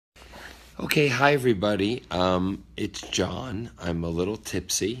Okay, hi everybody. It's John. I'm a little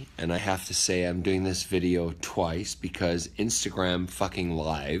tipsy, and I have to say I'm doing this video twice because Instagram fucking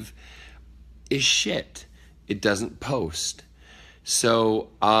Live is shit. It doesn't post. So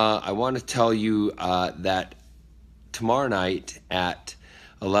I want to tell you that tomorrow night at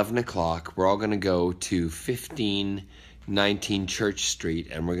 11 o'clock, we're all going to go to 1519 Church Street,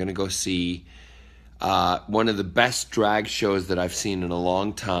 and we're going to go see one of the best drag shows that I've seen in a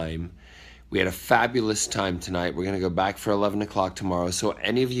long time. We had a fabulous time tonight. We're going to go back for 11 o'clock tomorrow. So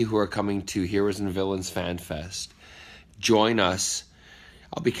any of you who are coming to Heroes and Villains Fan Fest, join us.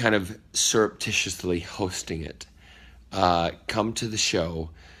 I'll be kind of surreptitiously hosting it. Come to the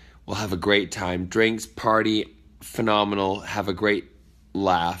show. We'll have a great time. Drinks, party, phenomenal. Have a great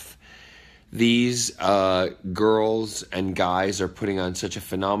laugh. These girls and guys are putting on such a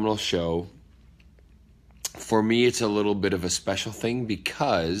phenomenal show. For me, it's a little bit of a special thing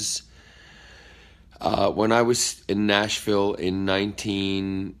because when I was in Nashville in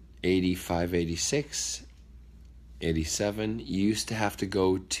 1985, 86, 87, you used to have to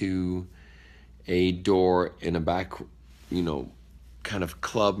go to a door in a back, kind of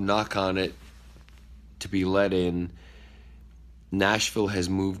club, knock on it to be let in. Nashville has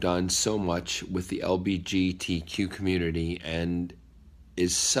moved on so much with the LGBTQ community and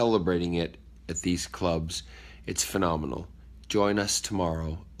is celebrating it at these clubs. It's phenomenal. Join us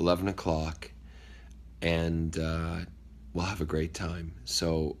tomorrow, 11 o'clock. And we'll have a great time.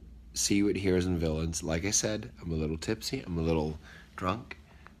 So see you at Heroes and Villains. Like I said, I'm a little tipsy. I'm a little drunk.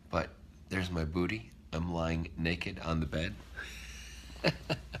 But there's my booty. I'm lying naked on the bed.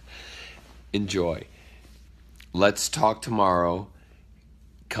 Enjoy. Let's talk tomorrow.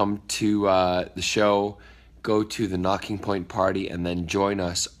 Come to the show. Go to the Knocking Point party. And then join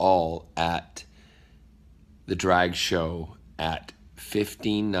us all at the drag show at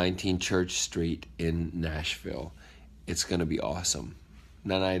 1519 Church Street in Nashville. It's going to be awesome.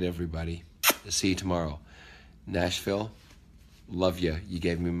 Night, everybody. See you tomorrow. Nashville, love you. You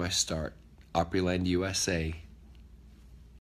gave me my start. Opryland, USA.